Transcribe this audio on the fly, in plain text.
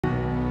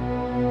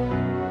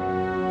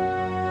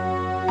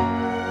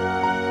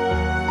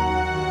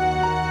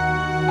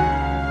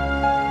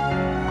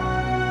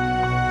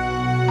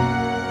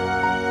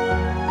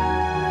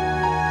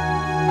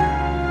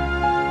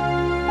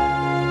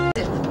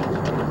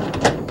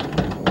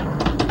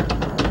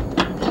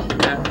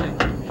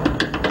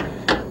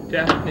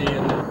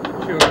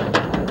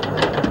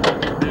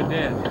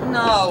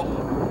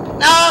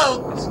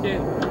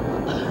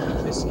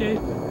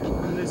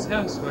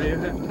while you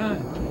have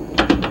time.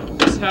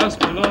 This house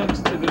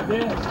belongs to the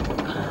dead.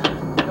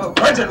 No,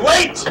 Quentin,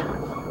 wait!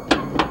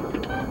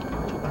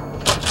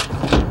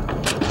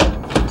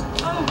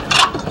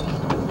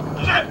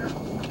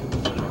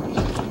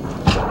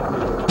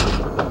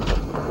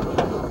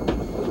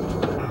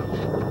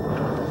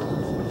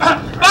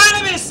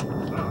 Barnabas!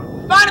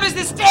 Barnabas,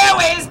 the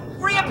stairway has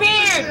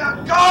reappeared!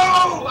 Go!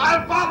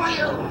 I'll follow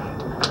you!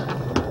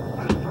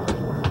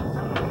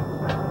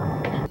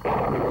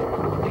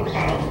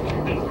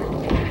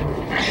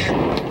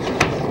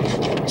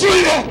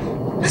 Julia!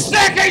 The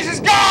staircase is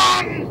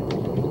gone!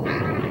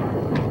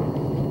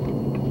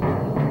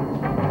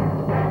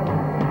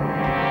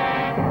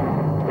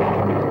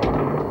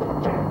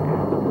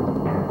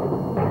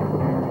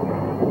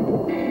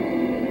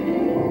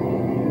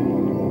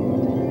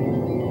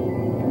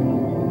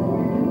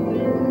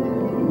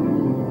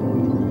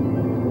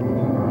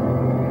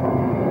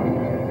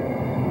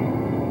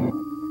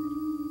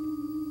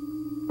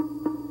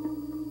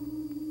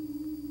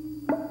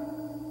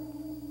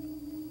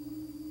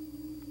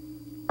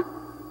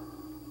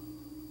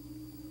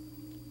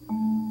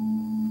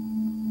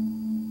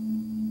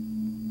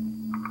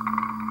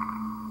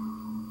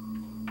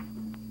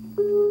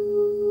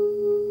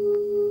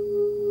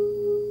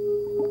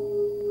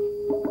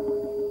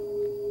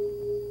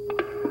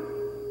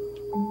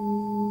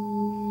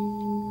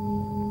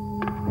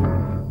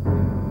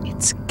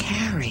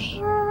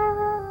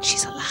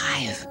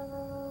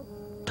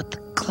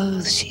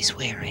 She's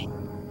wearing.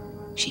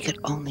 She could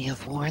only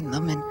have worn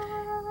them in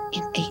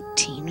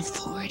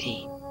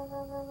 1840.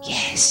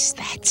 Yes,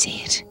 that's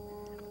it.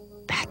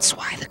 That's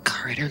why the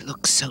corridor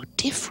looks so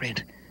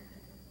different.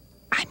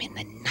 I'm in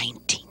the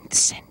 19th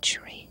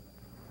century.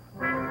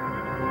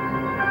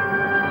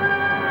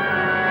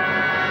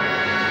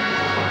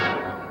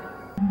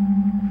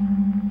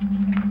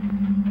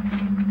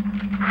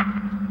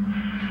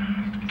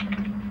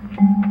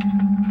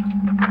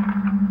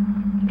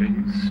 Are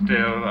you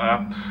still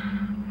up?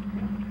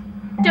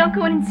 Don't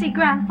go in and see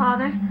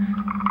Grandfather.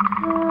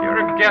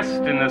 You're a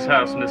guest in this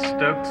house, Miss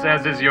Stokes,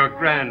 as is your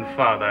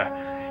grandfather.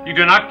 You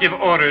do not give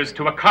orders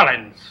to a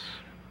Collins.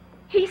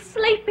 He's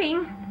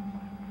sleeping.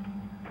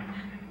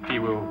 He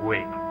will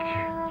wake.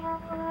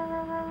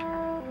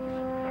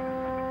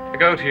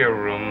 Go to your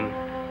room.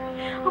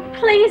 Oh,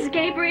 please,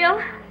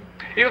 Gabriel.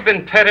 You've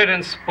been petted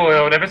and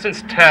spoiled ever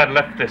since Tad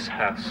left this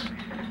house.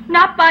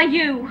 Not by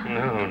you.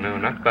 No,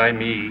 not by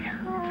me.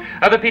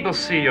 Other people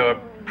see your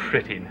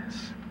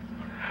prettiness.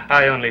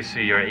 I only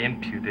see your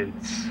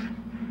impudence.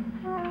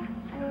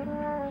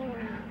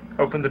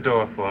 Open the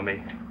door for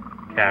me,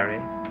 Carrie.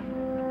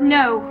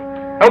 No.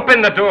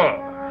 Open the door!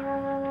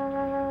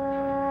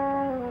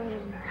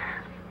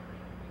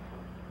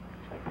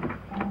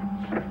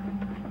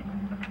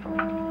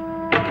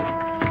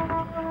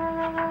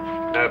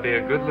 Now be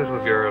a good little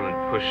girl and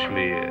push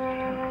me in.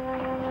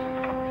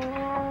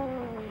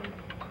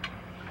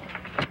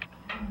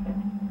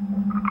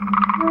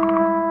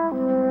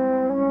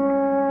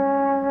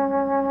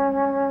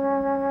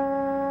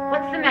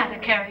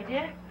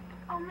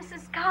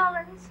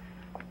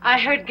 I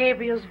heard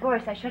Gabriel's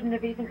voice. I shouldn't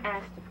have even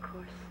asked, of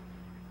course.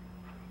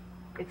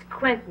 It's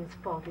Quentin's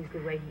fault he's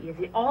the way he is.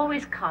 He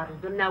always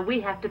coddled him. Now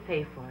we have to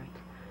pay for it.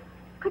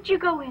 Could you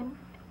go in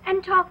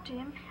and talk to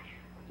him?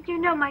 You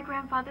know my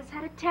grandfather's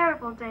had a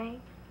terrible day.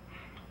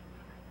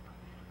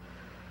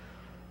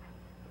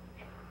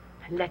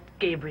 Let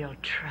Gabriel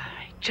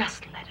try.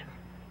 Just let him.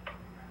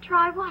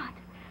 Try what?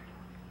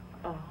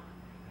 Oh,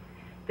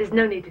 there's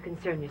no need to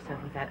concern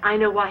yourself with that. I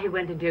know why he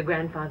went into your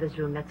grandfather's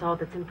room. That's all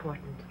that's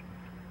important.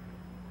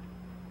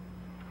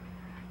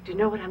 Do you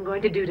know what I'm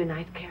going to do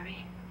tonight,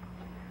 Carrie?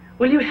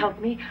 Will you help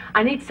me?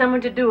 I need someone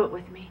to do it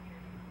with me.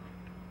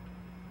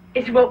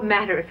 It won't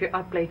matter if you're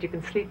up late. You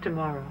can sleep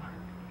tomorrow.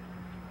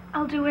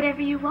 I'll do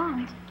whatever you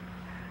want.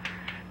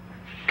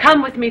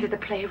 Come with me to the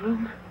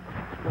playroom.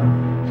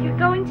 You're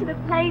going to the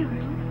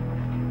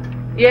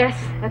playroom? Yes,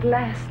 at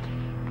last.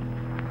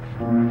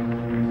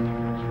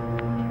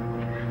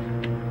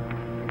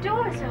 The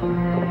door's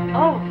open.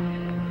 Oh.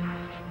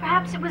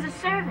 Perhaps it was a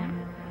servant.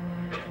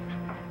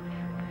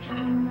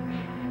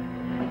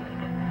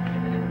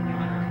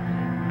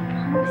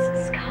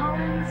 Mrs.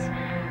 Collins.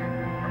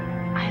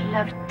 I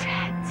love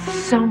Tad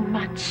so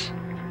much.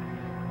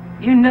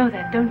 You know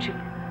that, don't you?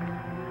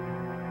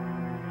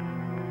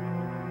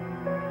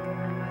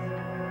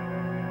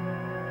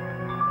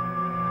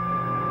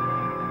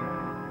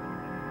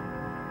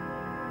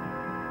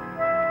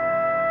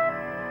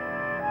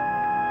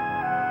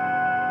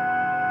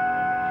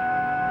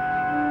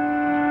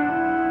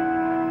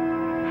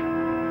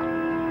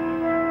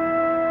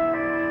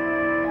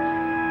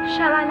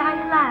 Shall I light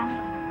a lamp?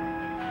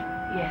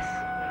 Yes.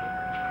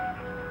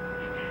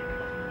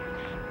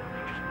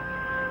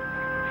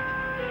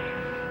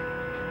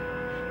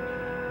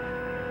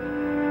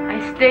 I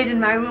stayed in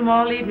my room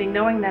all evening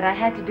knowing that I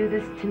had to do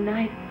this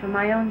tonight for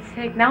my own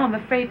sake. Now I'm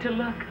afraid to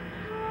look.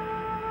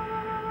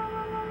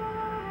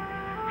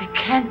 I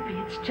can't be.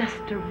 It's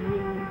just a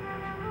room.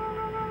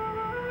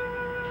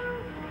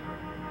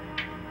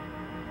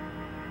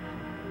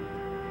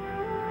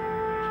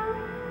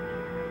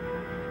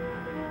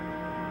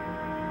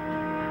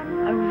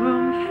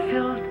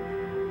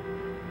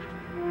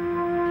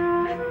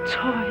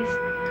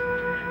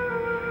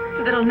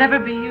 that'll never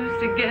be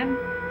used again.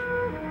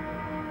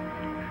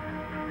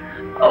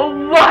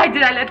 Oh, why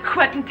did I let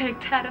Quentin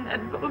take Tad in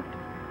that boat?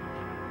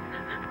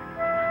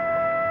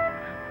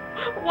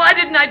 Why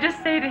didn't I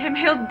just say to him,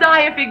 he'll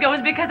die if he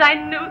goes, because I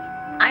knew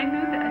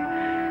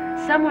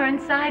that somewhere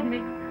inside me.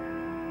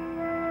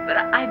 But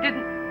I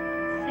didn't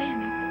say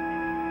anything.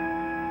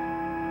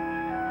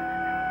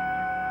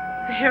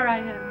 Here I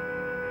am.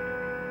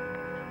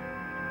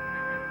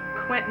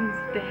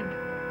 Quentin's dead.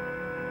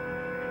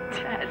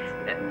 Tad's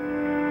dead.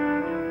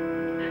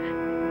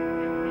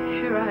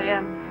 Here I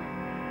am,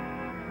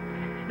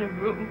 in a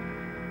room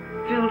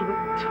filled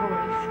with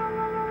toys.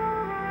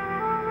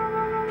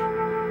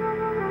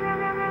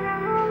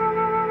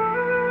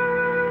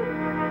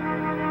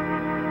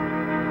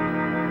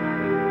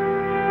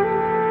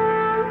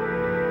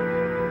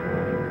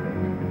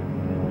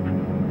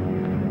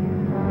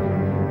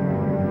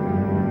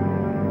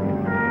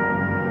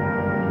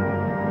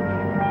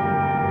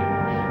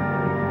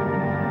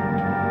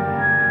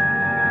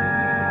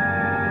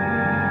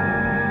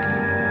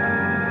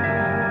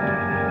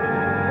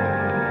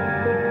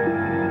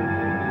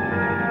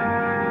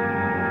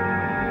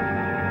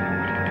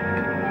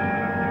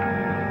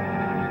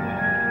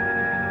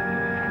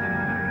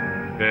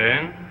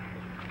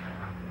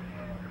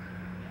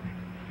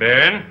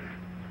 Ben?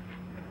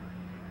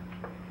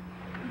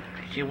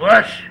 Is he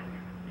worse?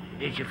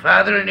 Is your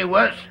father any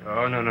worse?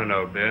 Oh,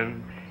 no,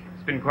 Ben.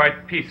 It's been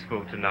quite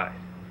peaceful tonight.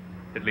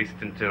 At least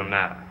until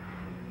now.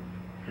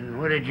 And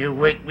what did you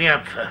wake me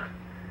up for?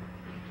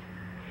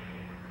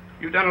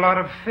 You've done a lot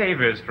of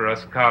favors for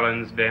us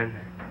Collins, Ben.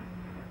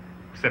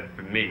 Except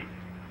for me.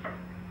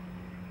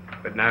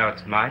 But now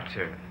it's my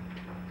turn.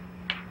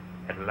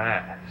 At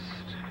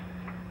last.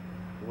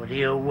 What do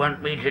you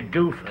want me to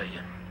do for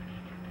you?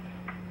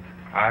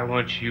 I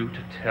want you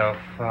to tell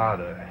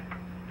Father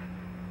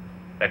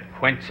that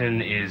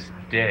Quentin is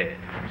dead.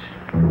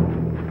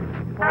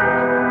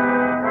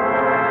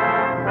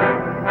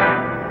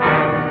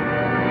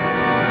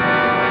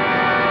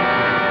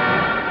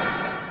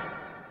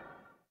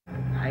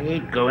 I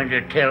ain't going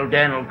to tell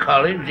Daniel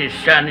Collins his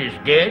son is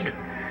dead.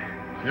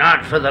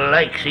 Not for the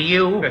likes of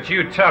you. But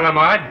you'd tell him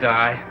I'd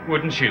die,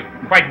 wouldn't you?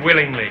 Quite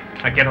willingly.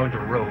 Now get on the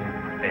road,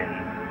 Ben.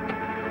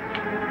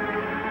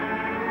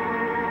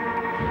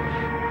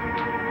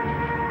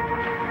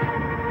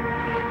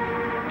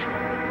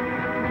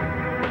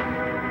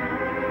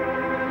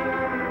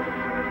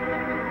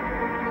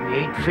 He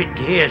ain't fit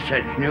to hear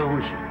such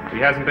news. He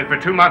hasn't been for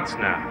 2 months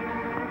now.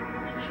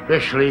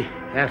 Especially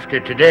after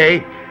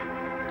today.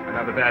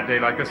 Another bad day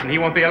like this and he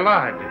won't be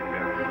alive to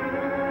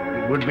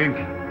hear. It would be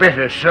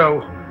better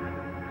so.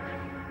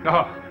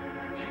 Oh,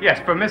 yes,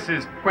 for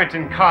Mrs.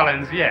 Quentin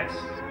Collins, yes.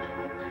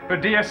 For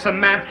dear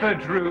Samantha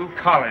Drew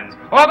Collins.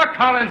 All the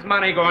Collins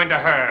money going to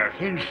her.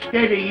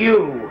 Instead of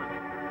you.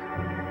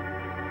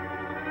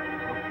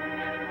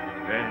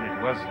 Ben, it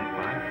wasn't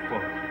my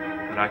fault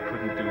that I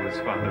couldn't do as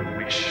Father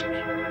wished.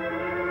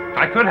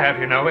 I could have,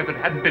 you know, if it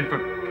hadn't been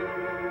for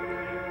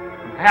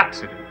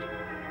accident.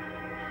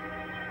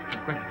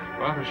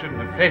 Father shouldn't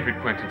have favored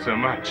Quentin so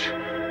much.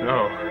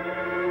 No,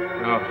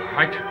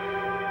 I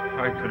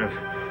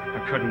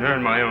couldn't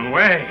earn my own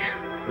way.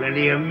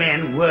 Plenty of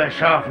men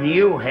worse off than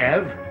you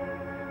have.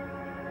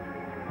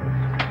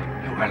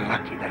 You were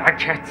lucky that I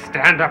can't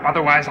stand up,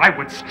 otherwise I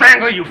would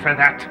strangle you for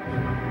that.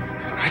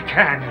 But I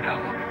can, you know.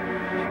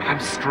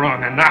 I'm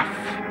strong enough.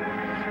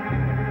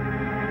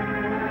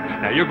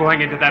 Now you're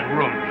going into that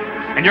room,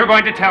 and you're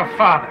going to tell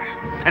Father,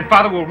 and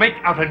Father will make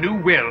out a new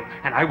will,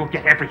 and I will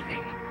get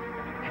everything.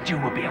 And you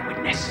will be a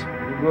witness.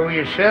 You go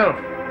yourself.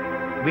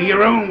 Be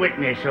your own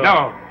witness, or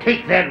no.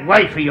 Take that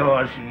wife of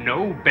yours.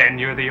 No, Ben,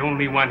 you're the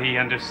only one he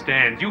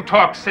understands. You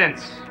talk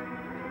sense.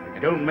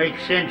 It don't make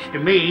sense to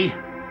me.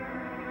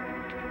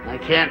 I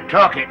can't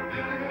talk it.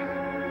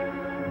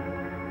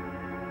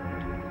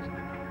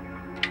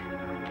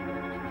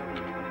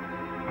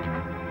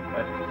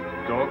 That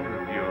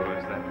daughter of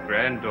yours, that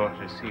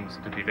granddaughter, seems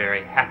to be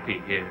very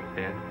happy here,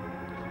 Ben.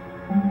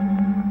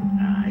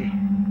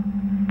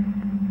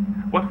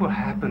 What will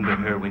happen to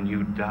her when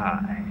you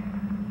die?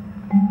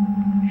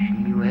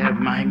 She will have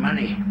my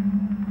money.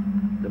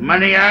 The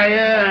money I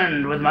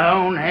earned with my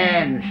own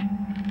hands.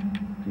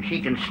 And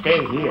she can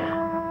stay here.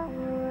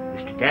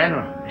 Mr.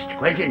 Daniel, Mr.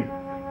 Quentin,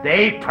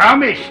 they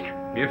promised.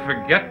 You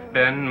forget,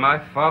 Ben, my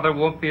father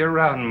won't be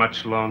around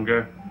much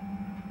longer.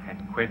 And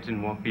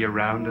Quentin won't be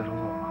around at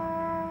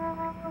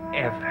all.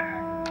 Ever.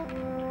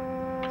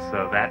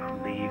 So that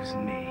leaves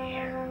me.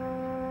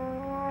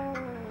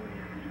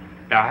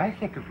 Now, I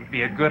think it would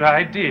be a good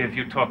idea if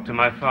you talked to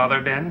my father,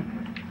 Ben.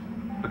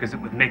 Because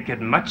it would make it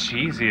much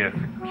easier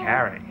for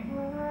Carrie.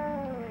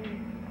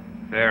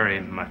 Very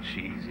much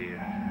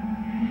easier.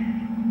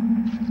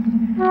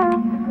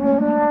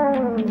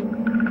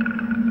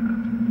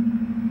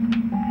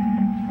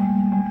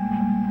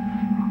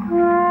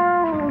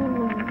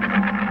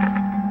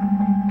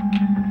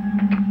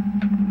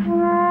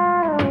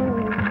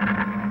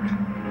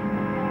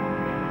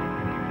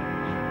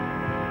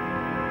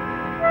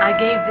 I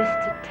gave this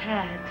to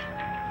Tad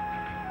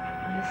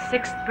on his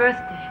 6th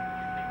birthday.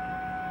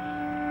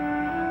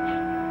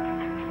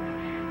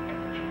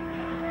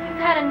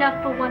 Not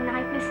enough for one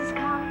night, Mrs.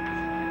 Collins.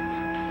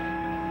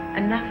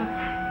 Enough of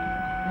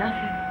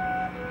nothing.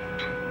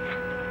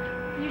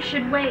 You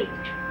should wait.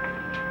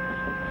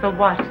 For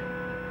what?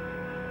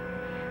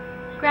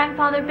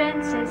 Grandfather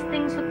Ben says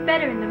things look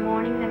better in the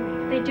morning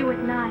than they do at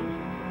night.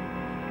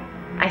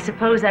 I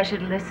suppose I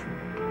should listen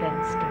to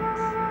Ben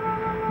Stokes.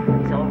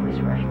 He's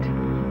always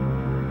right.